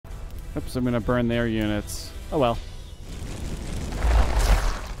Oops, I'm going to burn their units. Oh well.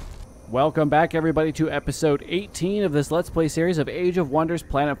 Welcome back, everybody, to episode 18 of this Let's Play series of Age of Wonders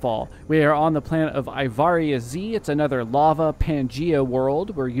Planetfall. We are on the planet of Ivaria Z. It's another lava Pangea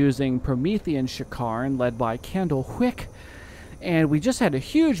world. We're using Promethean Shakarn, led by Candlewick. And we just had a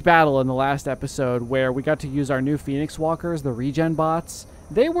huge battle in the last episode where we got to use our new Phoenix Walkers, the regen bots.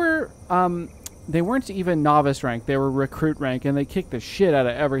 They weren't even novice rank. They were recruit rank, and they kicked the shit out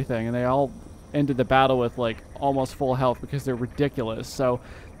of everything. And they all ended the battle with, like, almost full health because they're ridiculous. So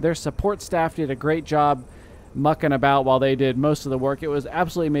their support staff did a great job mucking about while they did most of the work. It was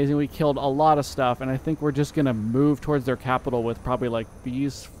absolutely amazing. We killed a lot of stuff, and I think we're just going to move towards their capital with probably, like,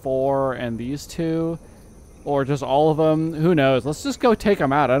 these 4 and these 2. Or just all of them. Who knows? Let's just go take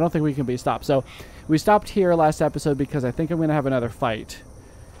them out. I don't think we can be stopped. So we stopped here last episode because I think I'm going to have another fight.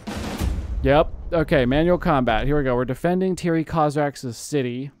 Yep. Okay, manual combat. Here we go. We're defending Tiri Kozrax's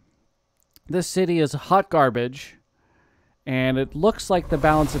city. This city is hot garbage. And it looks like the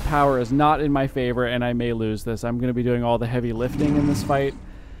balance of power is not in my favor, and I may lose this. I'm going to be doing all the heavy lifting in this fight.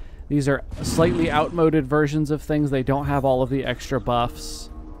 These are slightly outmoded versions of things. They don't have all of the extra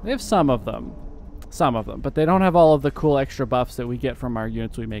buffs. They have some of them. But they don't have all of the cool extra buffs that we get from our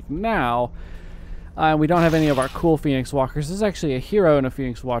units we make now. We don't have any of our cool Phoenix Walkers. This is actually a hero and a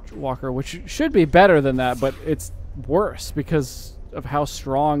Phoenix Walker, which should be better than that, but it's worse because of how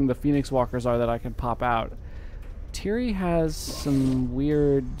strong the Phoenix Walkers are that I can pop out. Tiri has some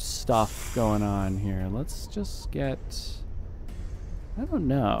weird stuff going on here. Let's just get... I don't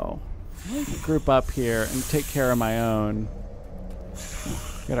know. Let's group up here and take care of my own.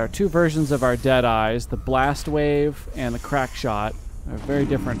 Got our 2 versions of our Deadeyes, the Blast Wave and the Crack Shot. They're very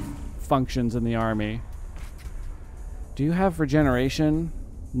different functions in the army. Do you have regeneration?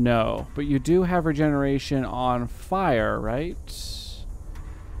 No, but you do have regeneration on fire, right?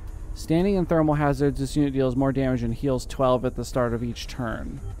 Standing in thermal hazards, this unit deals more damage and heals 12 at the start of each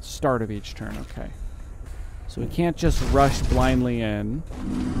turn. Start of each turn, okay. So we can't just rush blindly in.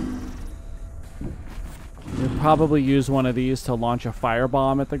 We'll probably use one of these to launch a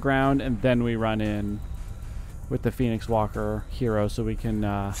firebomb at the ground, and then we run in with the Phoenix Walker hero so we can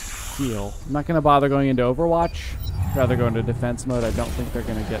heal. I'm not going to bother going into Overwatch. I'd rather go into defense mode. I don't think they're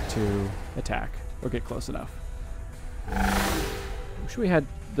going to get to attack or get close enough. Wish we had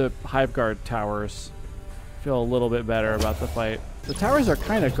the Hive Guard towers. Feel a little bit better about the fight. The towers are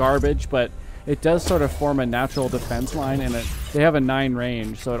kind of garbage, but it does sort of form a natural defense line, and they have a 9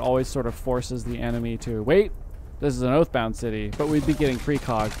 range, so it always sort of forces the enemy to wait. This is an Oathbound city, but we'd be getting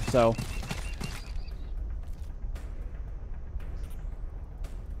precog, so.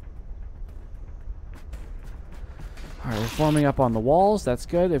 Alright, we're forming up on the walls. That's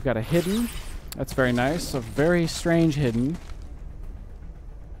good. They've got a hidden. That's very nice. A very strange hidden.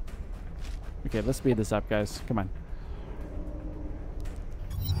 Okay, let's speed this up, guys. Come on.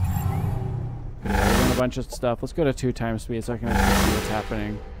 Okay, we're doing a bunch of stuff. Let's go to 2 times speed so I can actually see what's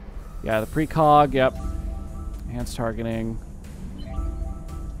happening. Yeah, the precog, yep. Enhanced targeting.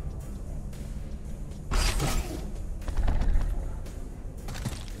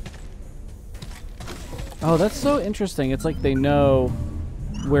 Oh, that's so interesting. It's like they know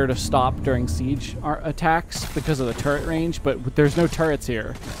where to stop during siege attacks because of the turret range, but there's no turrets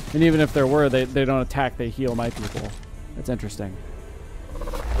here. And even if there were, they don't attack, they heal my people. That's interesting.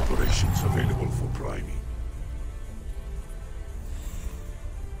 Operations available for priming.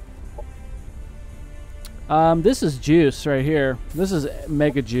 This is juice right here. This is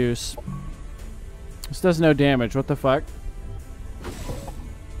mega juice. This does no damage. What the fuck?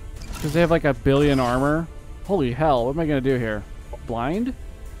 Because they have like 1 billion armor. Holy hell, what am I going to do here? Blind?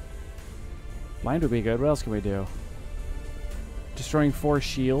 Blind would be good. What else can we do? Destroying 4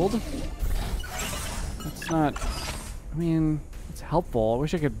 shield? That's not... I mean, it's helpful. I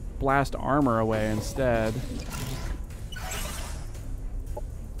wish I could blast armor away instead.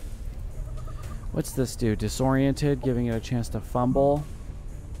 What's this do? Disoriented, giving it a chance to fumble.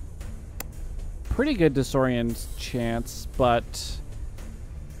 Pretty good disorient chance, but...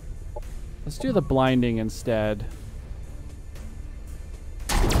 let's do the blinding instead.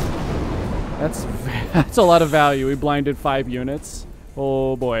 That's a lot of value. We blinded 5 units.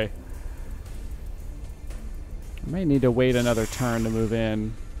 Oh boy. I may need to wait another turn to move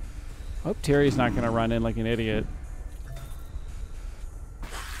in. Hope Tiri's not going to run in like an idiot.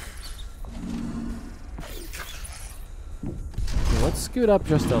 Okay, let's scoot up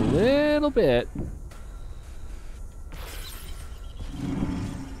just a little bit.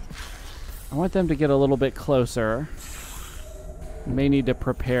 I want them to get a little bit closer. May need to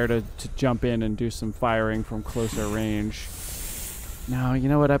prepare to jump in and do some firing from closer range. Now, you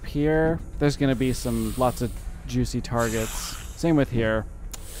know what? Up here, there's going to be lots of juicy targets. Same with here.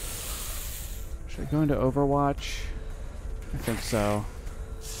 Should I go into Overwatch? I think so.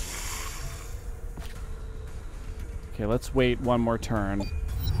 Okay, let's wait one more turn.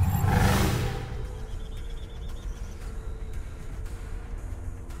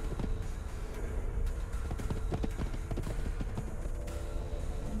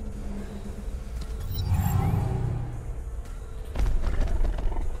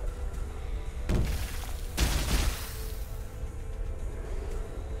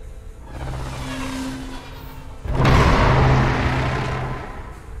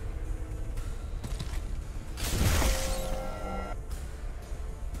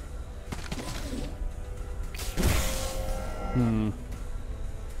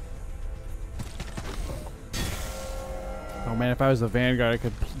 Oh man, if I was the Vanguard, I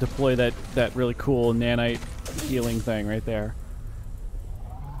could deploy that really cool nanite healing thing right there.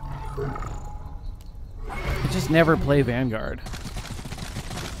 I just never play Vanguard.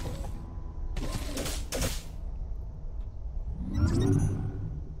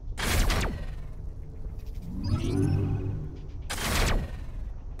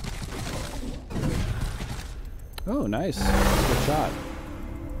 Oh, nice. Good shot.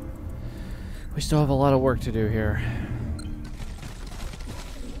 We still have a lot of work to do here.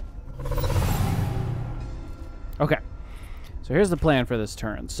 Okay. So here's the plan for this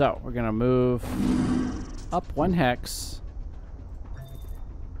turn. So we're going to move up 1 hex.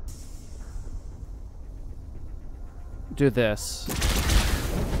 Do this.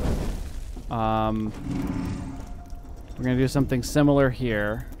 We're going to do something similar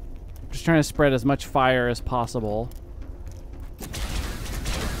here. Just trying to spread as much fire as possible.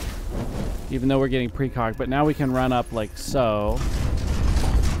 Even though we're getting precog, but now we can run up like so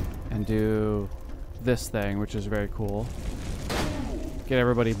and do this thing, which is very cool. Get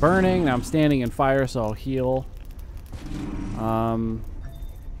everybody burning. Now I'm standing in fire, so I'll heal.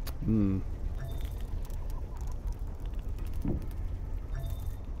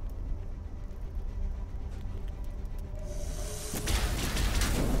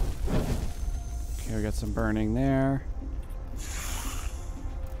 Okay, we got some burning there.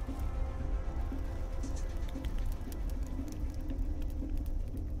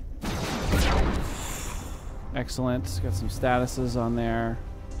 Excellent. Got some statuses on there.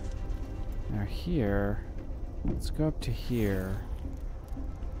 Now here, let's go up to here.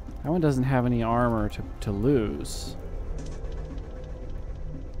 That one doesn't have any armor to lose.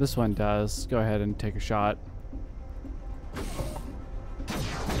 This one does. Go ahead and take a shot.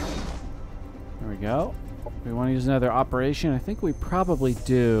 There we go. We want to use another operation. I think we probably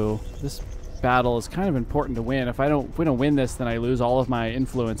do. This battle is kind of important to win. If we don't win this, then I lose all of my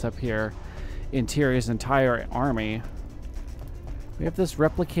influence up here in Tiri's entire army. We have this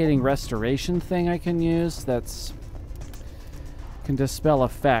replicating restoration thing I can use that's can dispel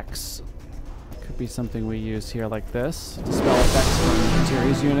effects. Could be something we use here like this. Dispel effects from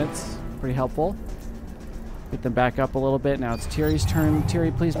Tiri's units. Pretty helpful. Get them back up a little bit. Now it's Tiri's turn.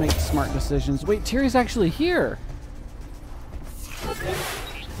 Tiri, please make smart decisions. Wait, Tiri's actually here!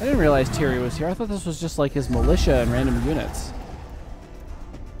 I didn't realize Tiri was here. I thought this was just like his militia and random units.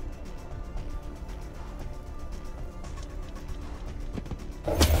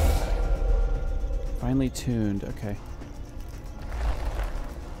 Finely tuned, okay.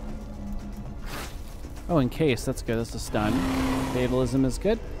 Oh, in case, that's good, that's a stun. Fatalism is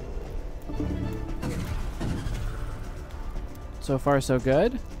good. So far, so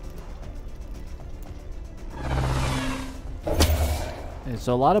good. Okay,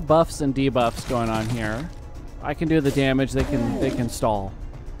 so a lot of buffs and debuffs going on here. I can do the damage, they can stall.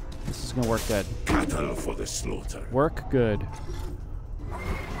 This is gonna work good. Cattle for the slaughter. Work good.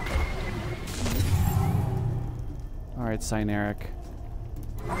 Alright, Cyneric.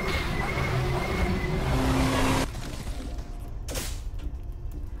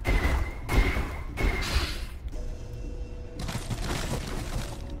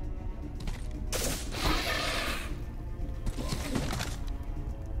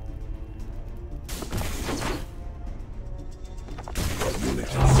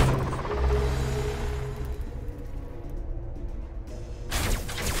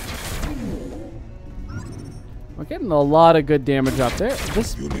 We're getting a lot of good damage up there.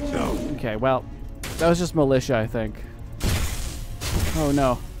 This Unit down. Okay, well, that was just militia, I think. Oh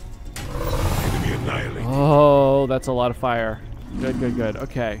no. Enemy annihilated. Oh, that's a lot of fire. Good, good, good.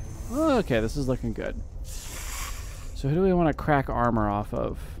 Okay. Okay, this is looking good. So who do we want to crack armor off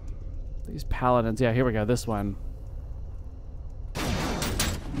of? These paladins. Yeah, here we go. This one.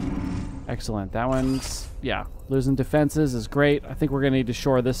 Excellent. That one's, yeah, losing defenses is great. I think we're going to need to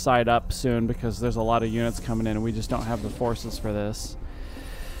shore this side up soon because there's a lot of units coming in and we just don't have the forces for this.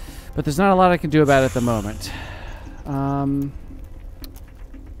 But there's not a lot I can do about it at the moment.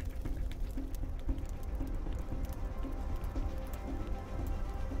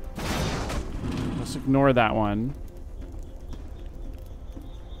 Let's ignore that one.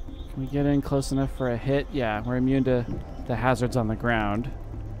 Can we get in close enough for a hit? Yeah, we're immune to the hazards on the ground.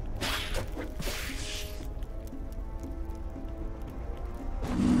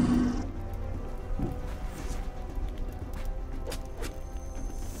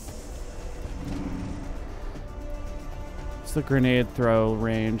 What's the grenade throw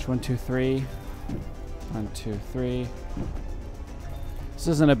range? 1, 2, 3. 1, 2, 3. This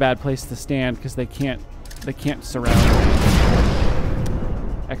isn't a bad place to stand because they can't surround.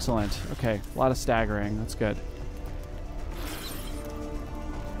 Excellent. Okay, a lot of staggering. That's good.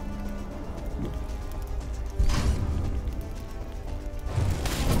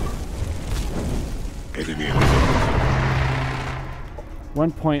 Enemy.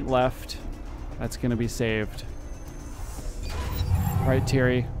 1 point left. That's going to be saved. All right,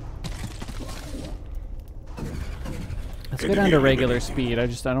 Tiri. Let's go down to regular speed. I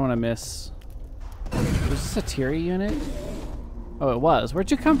don't want to miss. Was this a Tiri unit? Oh, it was. Where'd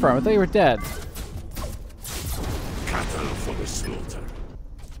you come from? I thought you were dead. Cattle for the slaughter.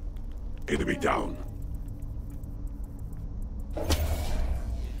 Enemy down.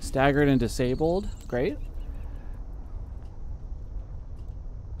 Staggered and disabled. Great.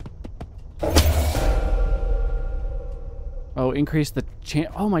 Oh, increase the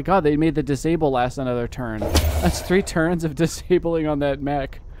chance. Oh my god, they made the disable last another turn. That's 3 turns of disabling on that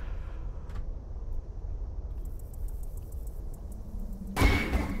mech.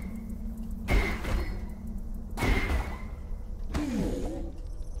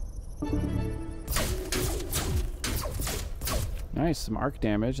 Nice, some arc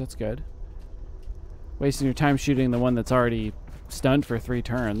damage. That's good. Wasting your time shooting the one that's already stunned for 3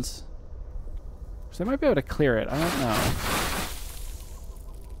 turns. So they might be able to clear it. I don't know.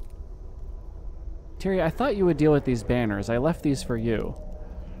 Tiri, I thought you would deal with these banners. I left these for you.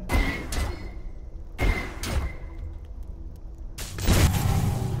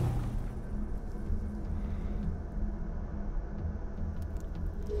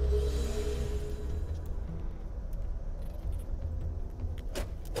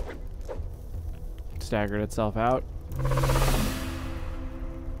 Staggered itself out.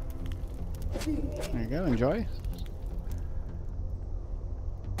 There you go, enjoy.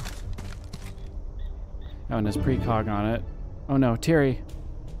 Oh, and there's precog on it. Oh no, Tiri.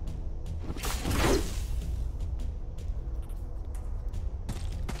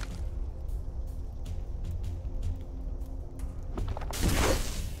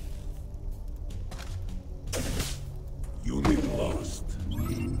 Unit lost.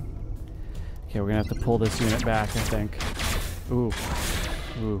 Okay, we're gonna have to pull this unit back, I think. Ooh.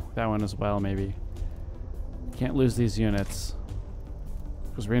 Ooh, that one as well, maybe. Can't lose these units.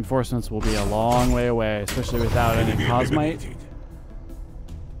 Because reinforcements will be a long way away, especially without any cosmite. If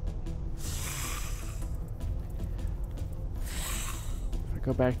I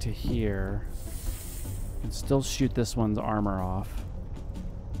go back to here, I can still shoot this one's armor off.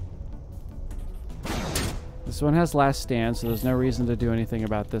 This one has last stand, so there's no reason to do anything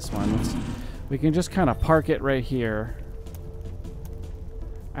about this one. We can just kind of park it right here.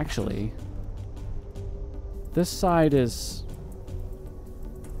 Actually, this side is...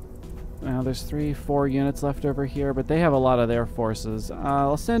 Now there's 3, 4 units left over here, but they have a lot of their forces.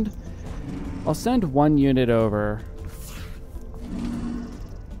 I'll send 1 unit over.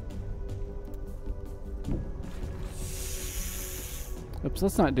 Oops,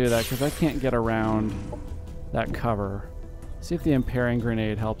 let's not do that because I can't get around that cover. See if the impairing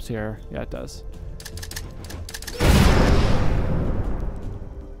grenade helps here. Yeah, it does.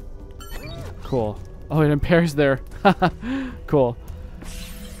 Cool. Oh, it impairs there. Cool.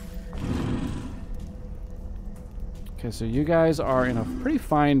 Okay, so you guys are in a pretty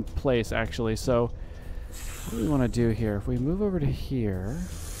fine place, actually. So, what do we want to do here? If we move over to here,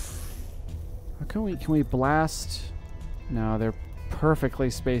 how can we blast? No, they're perfectly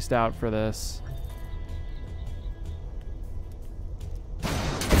spaced out for this.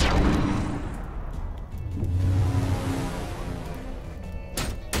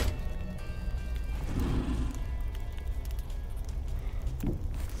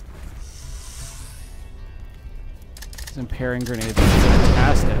 Impairing grenades are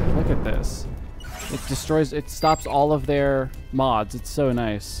fantastic. Look at this. It destroys, it stops all of their mods. It's so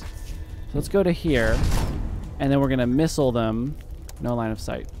nice. So let's go to here, and then we're gonna missile them No line of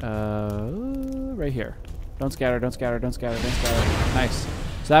sight. Right here. Don't scatter, don't scatter, don't scatter, don't scatter. Nice.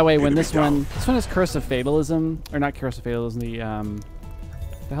 So that way when this one is Curse of Fatalism, or not Curse of Fatalism,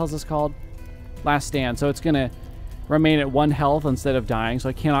 the hell's this called? Last Stand. So it's gonna remain at 1 health instead of dying, so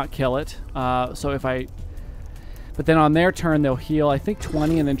I cannot kill it. So if I, but then on their turn they'll heal, I think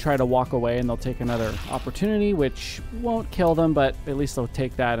 20, and then try to walk away, and they'll take another opportunity, which won't kill them, but at least they'll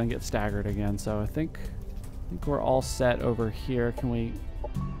take that and get staggered again. So I think we're all set over here. Can we,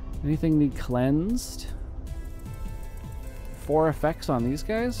 anything need cleansed? 4 effects on these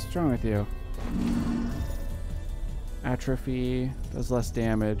guys? What's wrong with you? Atrophy does less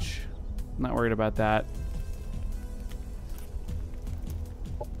damage. I'm not worried about that.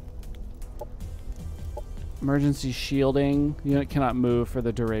 Emergency shielding. Unit cannot move for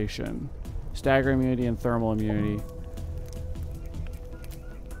the duration. Stagger immunity and thermal immunity.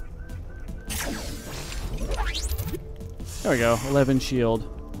 There we go. 11 shield.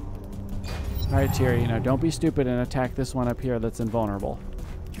 Alright, Tiri. Now don't be stupid and attack this one up here that's invulnerable.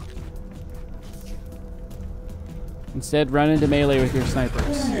 Instead, run into melee with your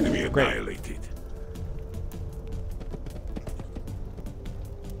snipers. Enemy annihilated.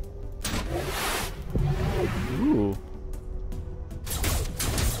 Ooh.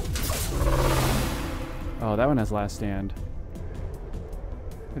 Oh, that one has Last Stand.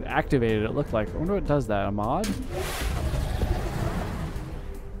 It activated, it looked like. I wonder what does that. A mod?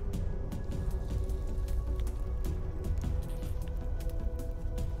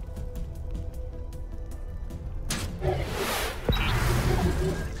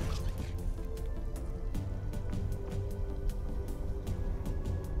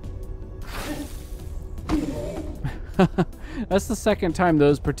 That's the second time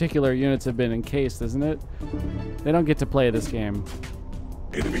those particular units have been encased, isn't it? They don't get to play this game.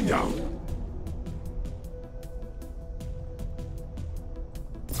 Enemy down.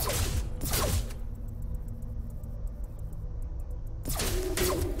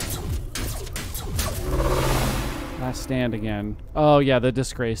 Last Stand again. Oh yeah, the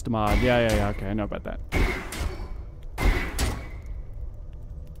disgraced mod. Yeah. Okay, I know about that.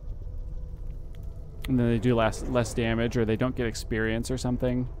 And then they do less damage, or they don't get experience or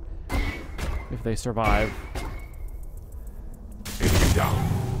something if they survive. Enemy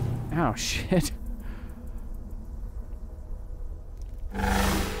down. Oh shit.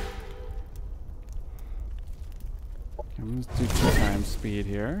 Let's do 2 times speed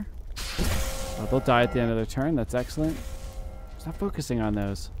here. Oh, they'll die at the end of their turn. That's excellent. Stop focusing on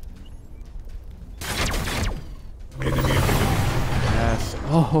those. Enemy. Yes.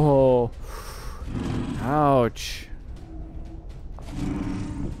 Oh. Ouch.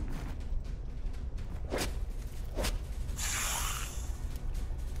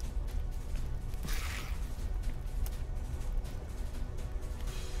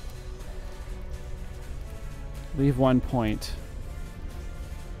 Leave 1 point.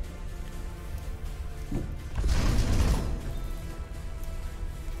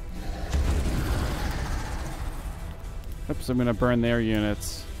 Oops, I'm gonna burn their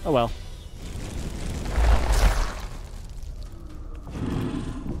units. Oh well.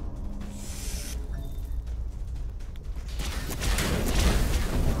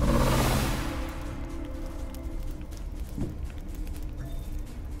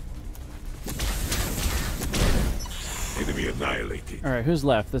 Enemy annihilated. Alright, who's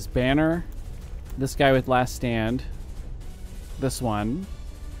left? This banner, this guy with Last Stand, this one,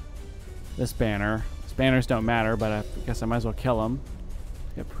 this banner. These banners don't matter, but I guess I might as well kill him.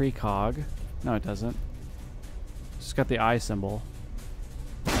 Get precog. No, it doesn't. Just got the eye symbol.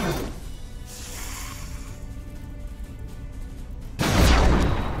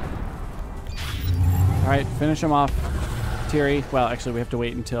 Alright, finish him off, Tiri. Well, actually, we have to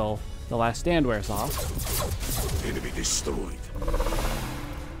wait until the Last Stand wears off. Enemy destroyed.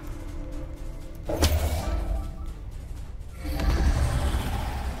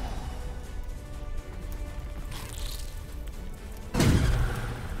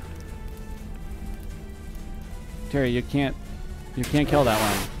 Tiri, you can't kill that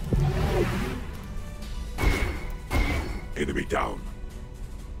one. Enemy down.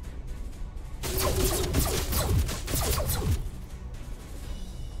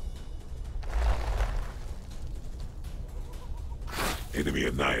 Enemy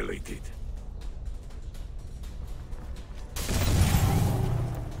annihilated.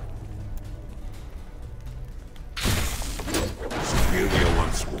 Superior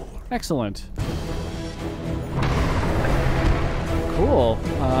once more. Excellent. Cool.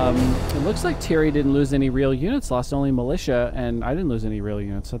 It looks like Tiri didn't lose any real units, lost only militia, and I didn't lose any real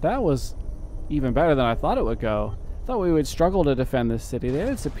units. So that was even better than I thought it would go. Thought we would struggle to defend this city. They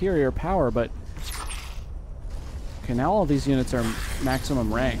had superior power, but... Okay, now all these units are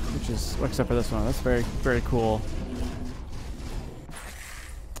maximum rank, which is... Except for this one. That's very, very cool.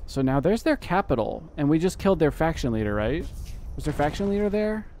 So now there's their capital, and we just killed their faction leader, right? Was their faction leader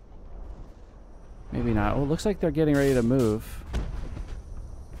there? Maybe not. Oh, it looks like they're getting ready to move.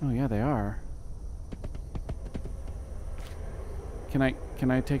 Oh, yeah, they are. Can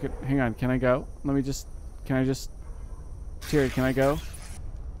I take it? Hang on, can I go? Let me just... Can I just... Tiri, can I go? Do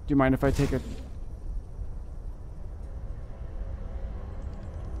you mind if I take a...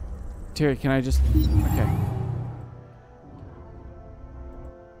 Tiri, can I just... Okay.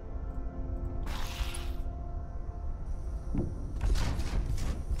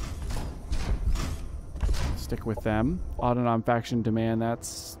 Stick with them. Autonom faction demand,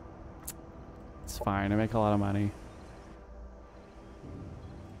 that's... It's fine, I make a lot of money.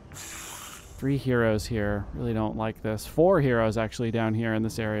 3 heroes here. Really don't like this. 4 heroes actually down here in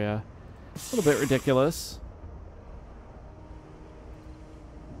this area. A little bit ridiculous.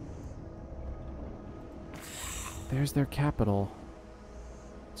 There's their capital.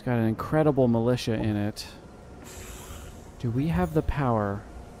 It's got an incredible militia in it. Do we have the power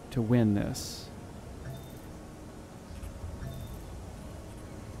to win this?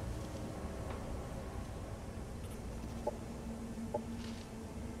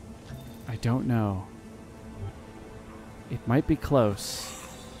 I don't know. It might be close.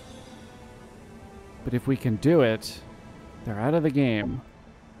 But if we can do it, they're out of the game.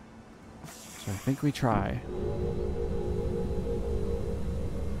 So I think we try.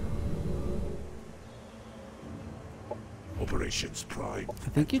 Operations Prime. I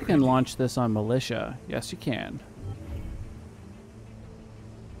think you can launch this on militia. Yes, you can.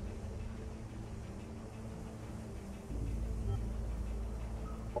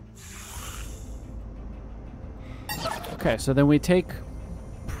 Okay, so then we take,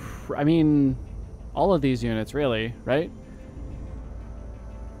 I mean, all of these units, really, right?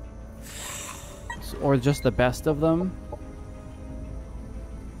 Or just the best of them?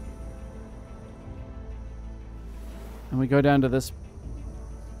 And we go down to this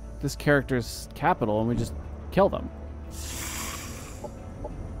character's capital and we just kill them.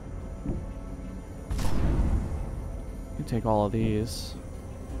 You can take all of these.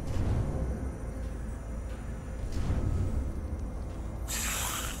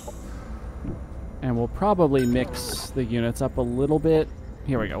 And we'll probably mix the units up a little bit.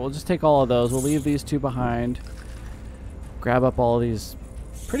 Here we go. We'll just take all of those. We'll leave these 2 behind. Grab up all of these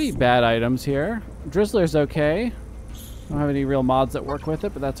pretty bad items here. Drizzler's okay. Don't have any real mods that work with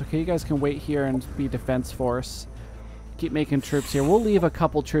it, but that's okay. You guys can wait here and be defense force. Keep making troops here. We'll leave a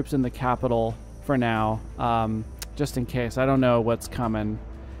couple troops in the capital for now, just in case. I don't know what's coming.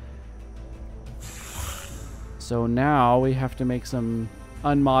 So now we have to make some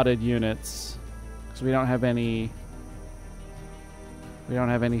unmodded units. We don't have any. We don't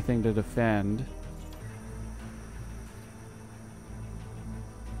have anything to defend.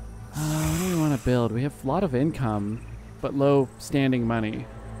 What do we want to build? We have a lot of income, but low standing money.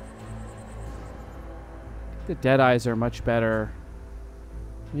 The Deadeyes are much better.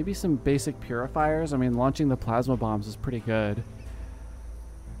 Maybe some basic purifiers. I mean, launching the plasma bombs is pretty good.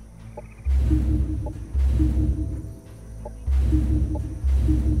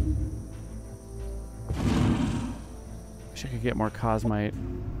 Wish I could get more Cosmite.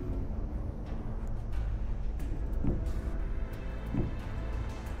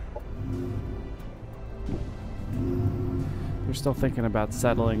 They're still thinking about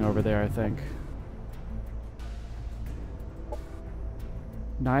settling over there, I think.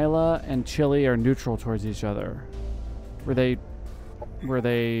 Nyla and Chile are neutral towards each other. Were they... Were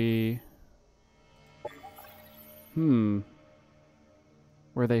they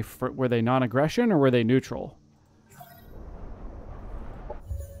non-aggression or were they neutral?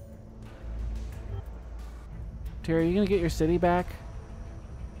 Tiri, are you gonna get your city back?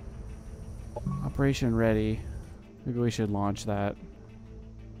 Operation ready. Maybe we should launch that.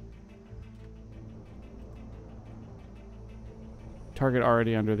 Target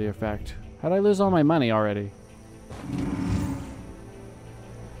already under the effect. How'd I lose all my money already?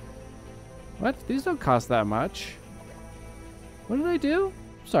 What? These don't cost that much. What did I do?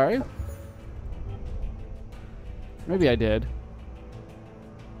 Sorry. Maybe I did.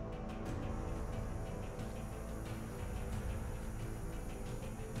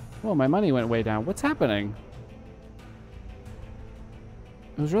 Well, my money went way down. What's happening?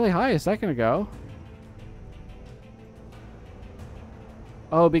 It was really high a second ago.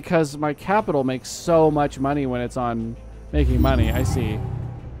 Oh, because my capital makes so much money when it's on making money. I see.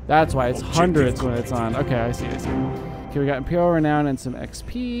 That's why it's hundreds when it's on. Okay, I see, I see. Okay, we got Imperial Renown and some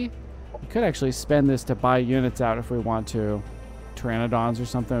XP. We could actually spend this to buy units out if we want to. Pteranodons or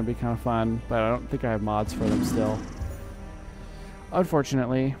something would be kind of fun, but I don't think I have mods for them still.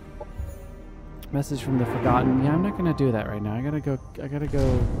 Unfortunately. Message from the Forgotten. Yeah, I'm not gonna do that right now. I gotta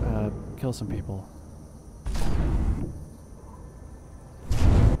go kill some people.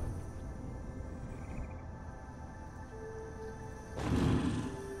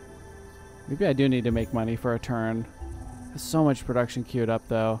 Maybe I do need to make money for a turn. There's so much production queued up,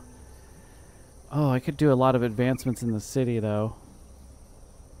 though. Oh, I could do a lot of advancements in the city, though.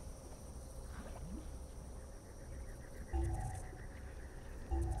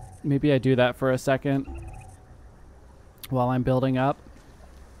 Maybe I do that for a second while I'm building up.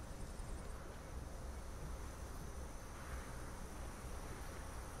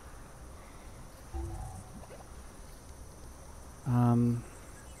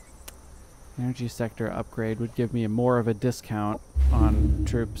 Energy sector upgrade would give me more of a discount on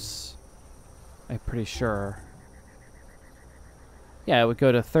troops, I'm pretty sure. Yeah, it would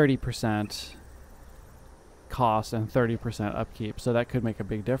go to 30% cost and 30% upkeep, so that could make a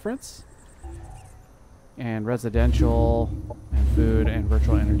big difference. And residential and food and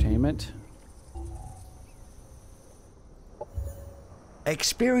virtual entertainment.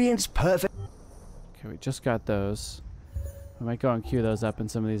 Experience perfect. Okay, we just got those. I might go and queue those up in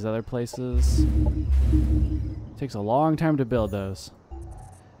some of these other places. Takes a long time to build those.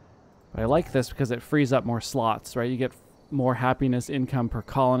 But I like this because it frees up more slots, right? You get more happiness income per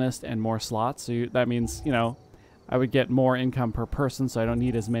colonist and more slots. So that means, you know, I would get more income per person, so I don't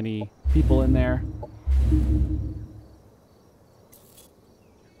need as many people in there.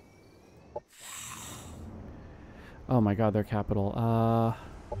 Oh my god, their capital. I'm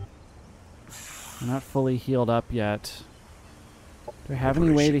not fully healed up yet. Do I have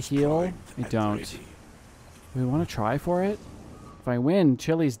any way to heal? I don't. Do we want to try for it? If I win,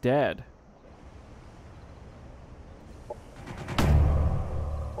 Chile's dead.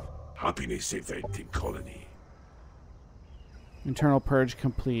 Happiness event in colony. Internal purge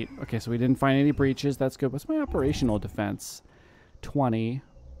complete. Okay, so we didn't find any breaches. That's good. What's my operational defense? 20.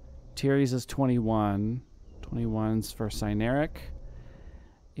 Tiri's is 21. 21's for Cyneric.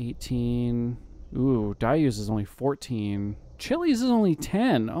 18. Ooh, Dayu's is only 14. Chile's is only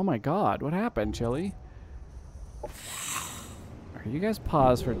 10. Oh my god, what happened, Chile? Alright, you guys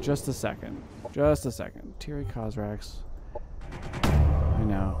pause for just a second. Just a second. Tiri Kozrax. I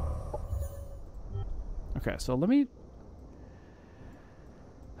know. Okay, so let me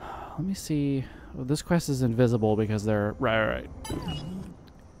see. Oh, this quest is invisible because they're right.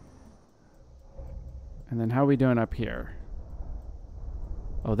 And then how are we doing up here?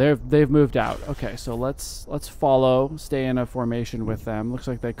 Oh, they've moved out. Okay, so let's follow, stay in a formation with them. Looks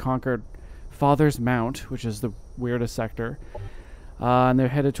like they conquered Father's Mount, which is the weirdest sector. And they're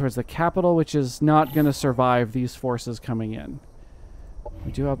headed towards the capital, which is not going to survive these forces coming in.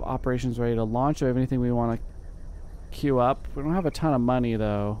 We do have operations ready to launch. Do we have anything we want to queue up? We don't have a ton of money,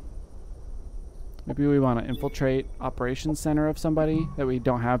 though. Maybe we want to infiltrate operations center of somebody that we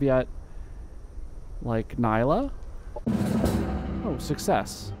don't have yet. Like Nyla? Oh,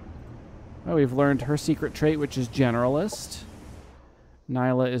 success. Oh, we've learned her secret trait, which is generalist.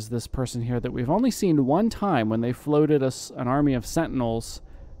 Nyla is this person here that we've only seen one time when they floated an army of sentinels.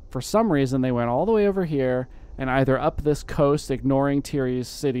 For some reason, they went all the way over here and either up this coast, ignoring Tiri's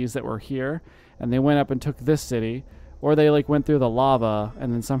cities that were here, and they went up and took this city, or they like went through the lava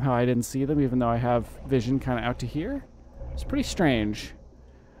and then somehow I didn't see them, even though I have vision kind of out to here. It's pretty strange.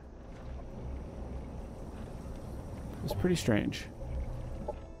 It's pretty strange.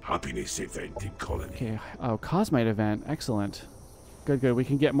 Happiness event in colony. Okay, oh, Cosmite event. Excellent. Good, good. We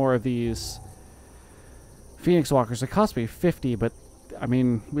can get more of these Phoenix Walkers. They cost me 50, but, I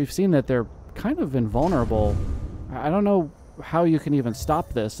mean, we've seen that they're kind of invulnerable. I don't know how you can even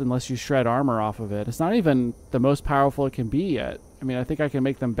stop this unless you shred armor off of it. It's not even the most powerful it can be yet. I mean, I think I can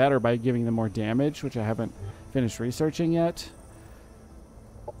make them better by giving them more damage, which I haven't finished researching yet.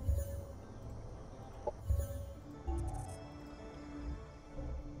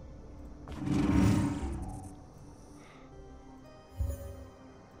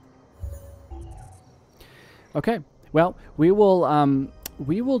 Okay, well, we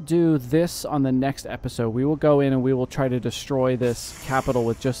will do this on the next episode. We will go in and we will try to destroy this capital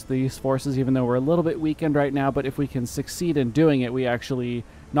with just these forces, even though we're a little bit weakened right now. But if we can succeed in doing it, we actually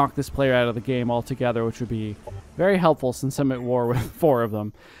knock this player out of the game altogether, which would be very helpful since I'm at war with 4 of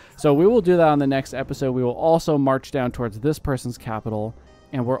them. So we will do that on the next episode. We will also march down towards this person's capital,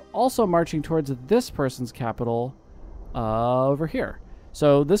 and we're also marching towards this person's capital over here.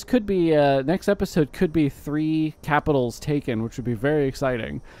 So this could be, next episode could be 3 capitals taken, which would be very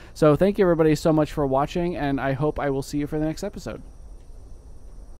exciting. So thank you everybody so much for watching, and I hope I will see you for the next episode.